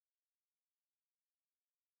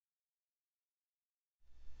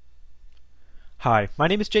Hi, my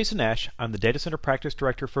name is Jason Nash. I'm the Data Center Practice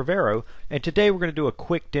Director for Vero, and today we're going to do a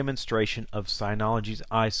quick demonstration of Synology's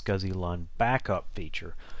iSCSI LUN Backup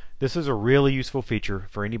feature. This is a really useful feature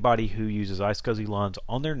for anybody who uses iSCSI LUNs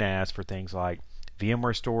on their NAS for things like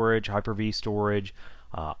VMware storage, Hyper-V storage,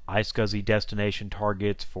 iSCSI destination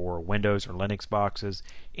targets for Windows or Linux boxes,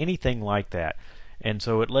 anything like that. And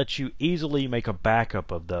so it lets you easily make a backup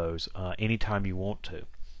of those anytime you want to.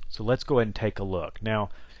 So let's go ahead and take a look. Now,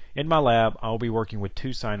 in my lab, I'll be working with two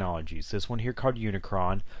Synologies. This one here called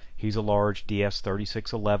Unicron. He's a large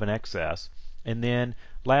DS3611XS. And then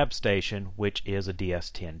Lab Station, which is a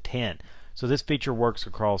DS1010. So this feature works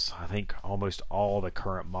across, I think, almost all the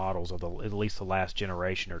current models of at least the last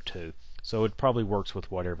generation or two. So it probably works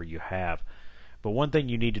with whatever you have. But one thing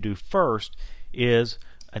you need to do first is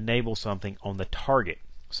enable something on the target.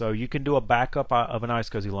 So you can do a backup of an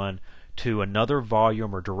iSCSI LUN to another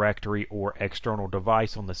volume or directory or external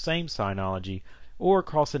device on the same Synology, or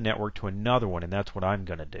across the network to another one, and that's what I'm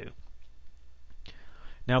going to do.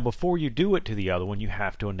 Now before you do it to the other one, you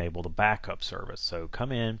have to enable the backup service. So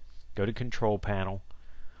come in, go to Control Panel,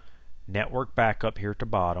 Network Backup here at the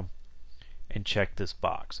bottom, and check this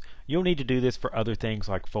box. You'll need to do this for other things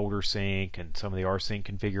like folder sync and some of the rsync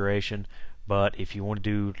configuration, but if you want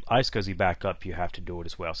to do iSCSI backup, you have to do it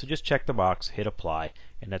as well. So just check the box, hit apply,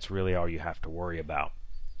 and that's really all you have to worry about.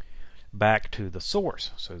 Back to the source.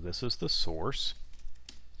 So this is the source.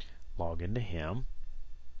 Log into him.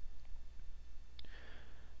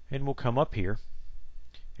 And we'll come up here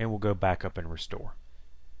and we'll go backup and restore.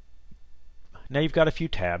 Now you've got a few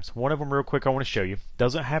tabs. One of them real quick I want to show you.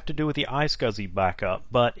 Doesn't have to do with the iSCSI backup,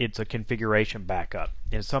 but it's a configuration backup.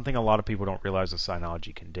 And it's something a lot of people don't realize the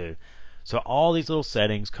Synology can do. So all these little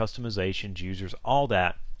settings, customizations, users, all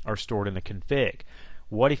that are stored in the config.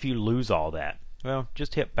 What if you lose all that? Well,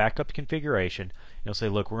 just hit backup configuration. You'll say,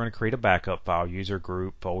 look, we're going to create a backup file, user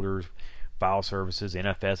group, folders, file services,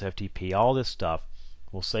 NFS, FTP, all this stuff.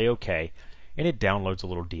 We'll say OK, and it downloads a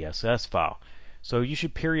little DSS file. So you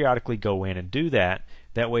should periodically go in and do that.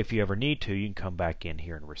 That way, if you ever need to, you can come back in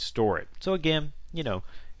here and restore it. So again,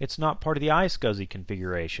 it's not part of the iSCSI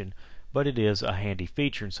configuration, but it is a handy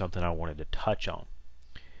feature and something I wanted to touch on.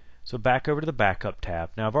 So back over to the backup tab.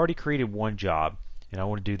 Now I've already created one job, and I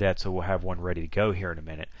want to do that so we'll have one ready to go here in a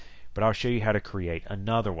minute. But I'll show you how to create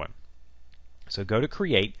another one. So go to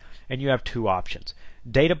Create, and you have two options.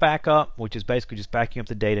 Data backup, which is basically just backing up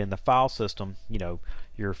the data in the file system,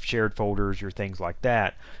 your shared folders, your things like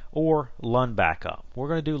that, or LUN backup. We're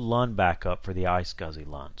going to do LUN backup for the iSCSI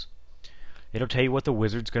LUNs. It'll tell you what the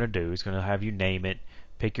wizard's going to do. It's going to have you name it,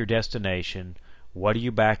 pick your destination, what are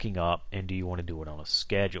you backing up, and do you want to do it on a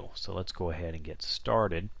schedule. So let's go ahead and get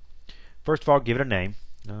started. First of all, give it a name.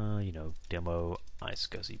 Demo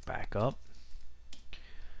iSCSI backup.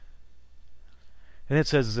 And it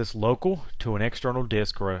says, is this local to an external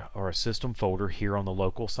disk or a system folder here on the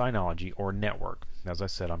local Synology or network? As I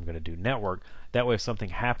said, I'm going to do network. That way if something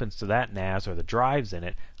happens to that NAS or the drives in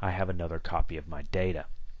it, I have another copy of my data.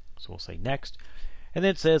 So we'll say next. And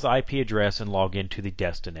then it says IP address and log into the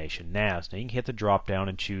destination NAS. Now you can hit the drop down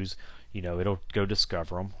and choose, it'll go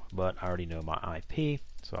discover them, but I already know my IP,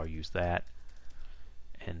 so I'll use that.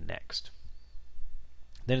 And next.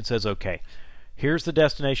 Then it says, okay, here's the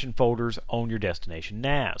destination folders on your destination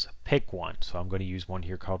NAS. Pick one. So I'm going to use one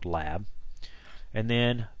here called Lab. And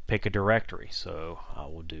then pick a directory. So I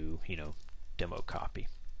will do, demo copy.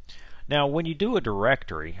 Now when you do a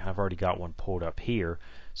directory, I've already got one pulled up here.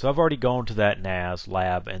 So I've already gone to that NAS,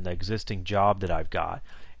 Lab, and the existing job that I've got.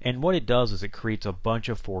 And what it does is it creates a bunch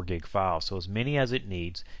of 4 gig files. So as many as it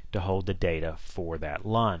needs to hold the data for that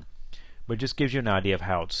LUN. But it just gives you an idea of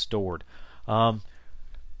how it's stored. Not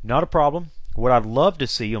a problem. What I'd love to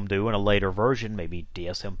see them do in a later version, maybe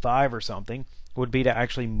DSM-5 or something, would be to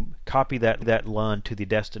actually copy that LUN to the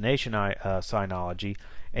destination Synology,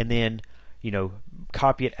 and then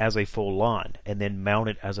copy it as a full LUN, and then mount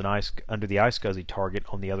it as under the iSCSI target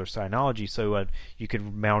on the other Synology, so you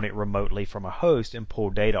can mount it remotely from a host and pull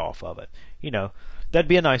data off of it. That'd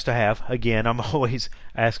be a nice to have. Again, I'm always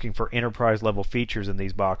asking for enterprise level features in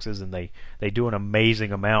these boxes, and they do an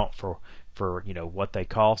amazing amount for what they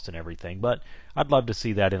cost and everything, but I'd love to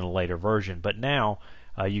see that in a later version. But now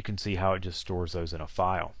you can see how it just stores those in a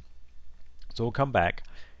file. So we'll come back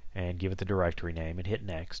and give it the directory name and hit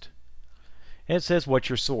next. And it says what's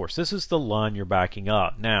your source. This is the LUN you're backing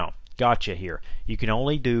up. Now, gotcha here. You can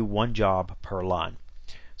only do one job per LUN.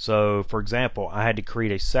 So for example, I had to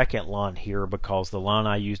create a second LUN here because the LUN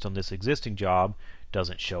I used on this existing job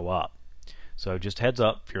doesn't show up. So just heads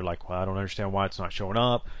up, if you're like, well, I don't understand why it's not showing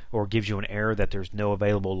up, or gives you an error that there's no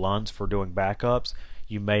available LUNs for doing backups,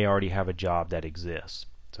 you may already have a job that exists.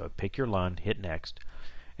 So pick your LUN, hit next,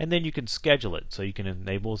 and then you can schedule it. So you can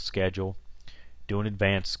enable a schedule, do an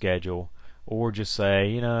advanced schedule, or just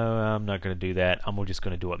say, I'm not going to do that. I'm just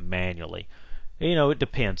going to do it manually. It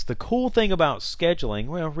depends. The cool thing about scheduling,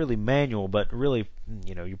 well, really manual, but really,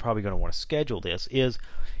 you're probably going to want to schedule this, is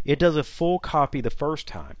it does a full copy the first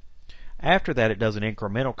time. After that, it does an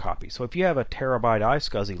incremental copy. So if you have a terabyte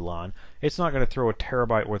iSCSI LUN, it's not going to throw a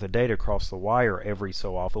terabyte worth of data across the wire every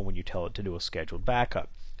so often when you tell it to do a scheduled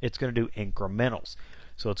backup. It's going to do incrementals.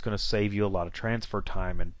 So it's going to save you a lot of transfer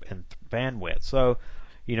time and bandwidth. So,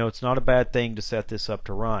 it's not a bad thing to set this up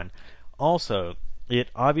to run. Also, it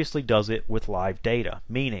obviously does it with live data,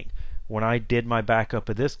 meaning when I did my backup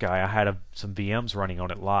of this guy, I had some VMs running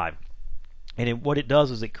on it live. And what it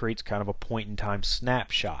does is it creates kind of a point-in-time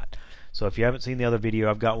snapshot. So if you haven't seen the other video,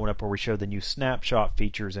 I've got one up where we show the new snapshot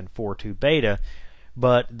features in 4.2 beta,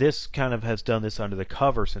 but this kind of has done this under the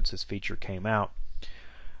cover since this feature came out.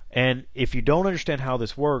 And if you don't understand how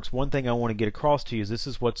this works, one thing I want to get across to you is this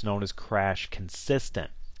is what's known as crash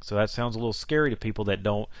consistent. So that sounds a little scary to people that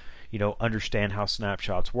don't, understand how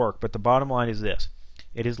snapshots work. But the bottom line is this.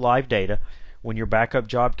 It is live data. When your backup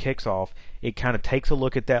job kicks off, it kind of takes a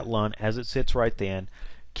look at that LUN as it sits right then,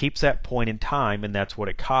 keeps that point in time, and that's what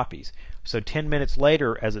it copies. So 10 minutes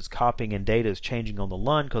later, as it's copying and data is changing on the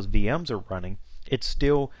LUN because VMs are running, it's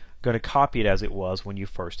still going to copy it as it was when you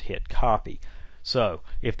first hit copy. So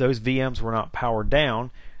if those VMs were not powered down,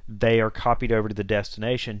 they are copied over to the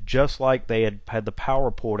destination just like they had the power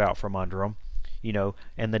pulled out from under them,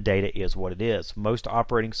 and the data is what it is. Most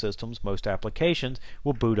operating systems, most applications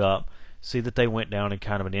will boot up, see that they went down in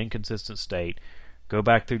kind of an inconsistent state, go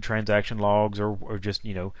back through transaction logs or just,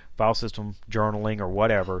 file system journaling or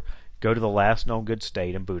whatever, go to the last known good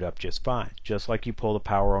state and boot up just fine. Just like you pull the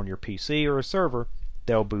power on your PC or a server,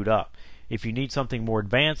 they'll boot up. If you need something more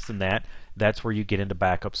advanced than that, that's where you get into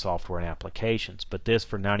backup software and applications. But this,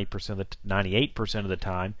 for 98% of the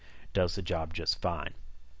time, does the job just fine.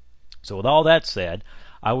 So with all that said,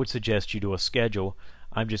 I would suggest you do a schedule.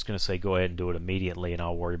 I'm just going to say go ahead and do it immediately, and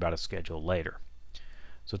I'll worry about a schedule later.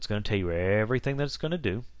 So it's going to tell you everything that it's going to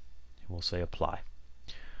do, and we'll say apply.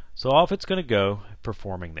 So off it's going to go,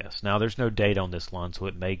 performing this. Now there's no data on this LUN, so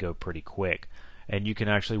it may go pretty quick, and you can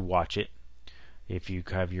actually watch it. If you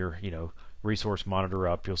have your resource monitor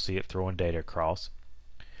up, you'll see it throwing data across.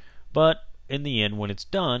 But in the end, when it's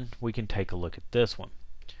done, we can take a look at this one.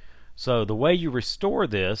 So the way you restore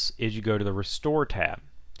this is you go to the Restore tab,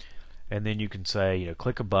 and then you can say,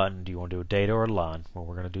 click a button. Do you want to do a data or a LUN? Well,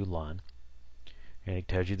 we're going to do LUN, and it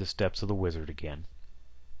tells you the steps of the wizard again.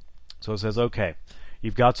 So it says, okay,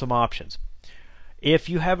 you've got some options. If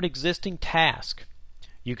you have an existing task,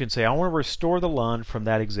 you can say, I want to restore the LUN from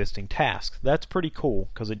that existing task. That's pretty cool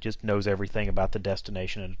because it just knows everything about the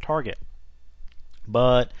destination and the target.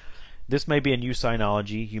 But this may be a new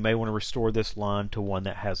Synology. You may want to restore this LUN to one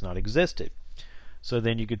that has not existed. So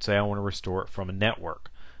then you could say, I want to restore it from a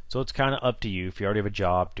network. So it's kind of up to you. If you already have a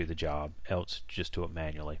job, do the job. Else, just do it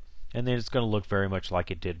manually. And then it's going to look very much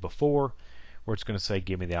like it did before, where it's going to say,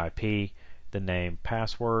 give me the IP, the name,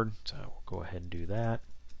 password. So we'll go ahead and do that.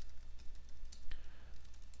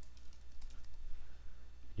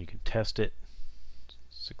 You can test it.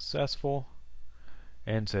 Successful.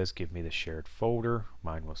 And says give me the shared folder.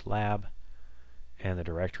 Mine was lab. And the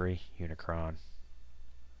directory, Unicron.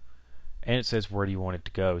 And it says where do you want it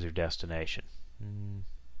to go as your destination.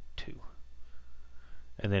 2.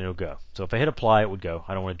 And then it'll go. So if I hit apply, it would go.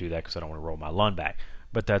 I don't want to do that because I don't want to roll my LUN back.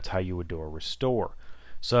 But that's how you would do a restore.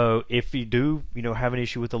 So if you do, have an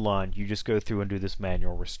issue with the LUN, you just go through and do this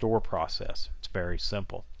manual restore process. It's very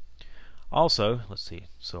simple. Also, let's see.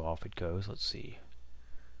 So off it goes. Let's see.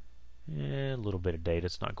 A little bit of data.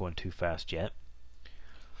 It's not going too fast yet.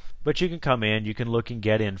 But you can come in, you can look and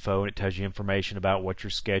get info, and it tells you information about what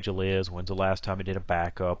your schedule is, when's the last time it did a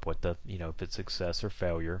backup, what the, if it's success or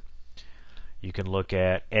failure. You can look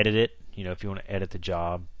at, edit it, if you want to edit the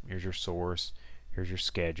job. Here's your source, here's your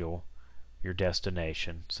schedule, your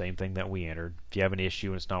destination, same thing that we entered. If you have an issue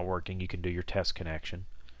and it's not working, you can do your test connection.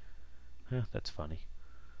 That's funny.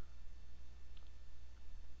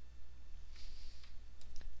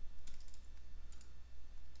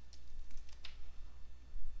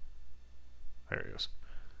 There it is.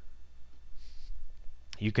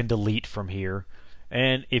 You can delete from here,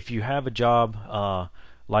 and if you have a job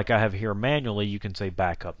like I have here manually, you can say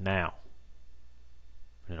backup now,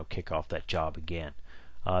 and it'll kick off that job again.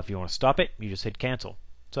 If you want to stop it, you just hit cancel.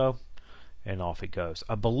 So and off it goes.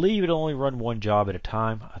 I believe it'll only run one job at a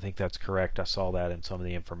time. I think that's correct. I saw that in some of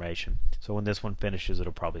the information. So when this one finishes,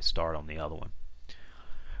 it'll probably start on the other one.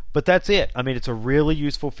 But that's it. I mean, it's a really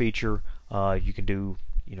useful feature. You can do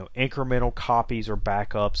incremental copies or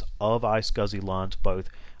backups of iSCSI LUNs, both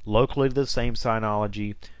locally to the same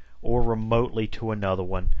Synology or remotely to another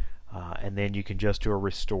one, and then you can just do a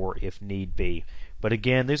restore if need be. But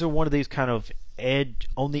again, these are one of these kind of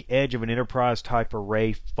on the edge of an enterprise type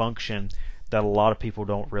array function that a lot of people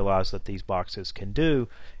don't realize that these boxes can do.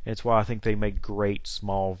 And it's why I think they make great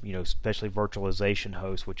small, especially virtualization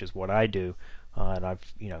hosts, which is what I do. And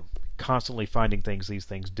I've, constantly finding these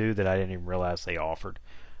things do that I didn't even realize they offered.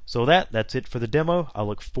 So that's it for the demo. I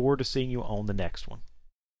look forward to seeing you on the next one.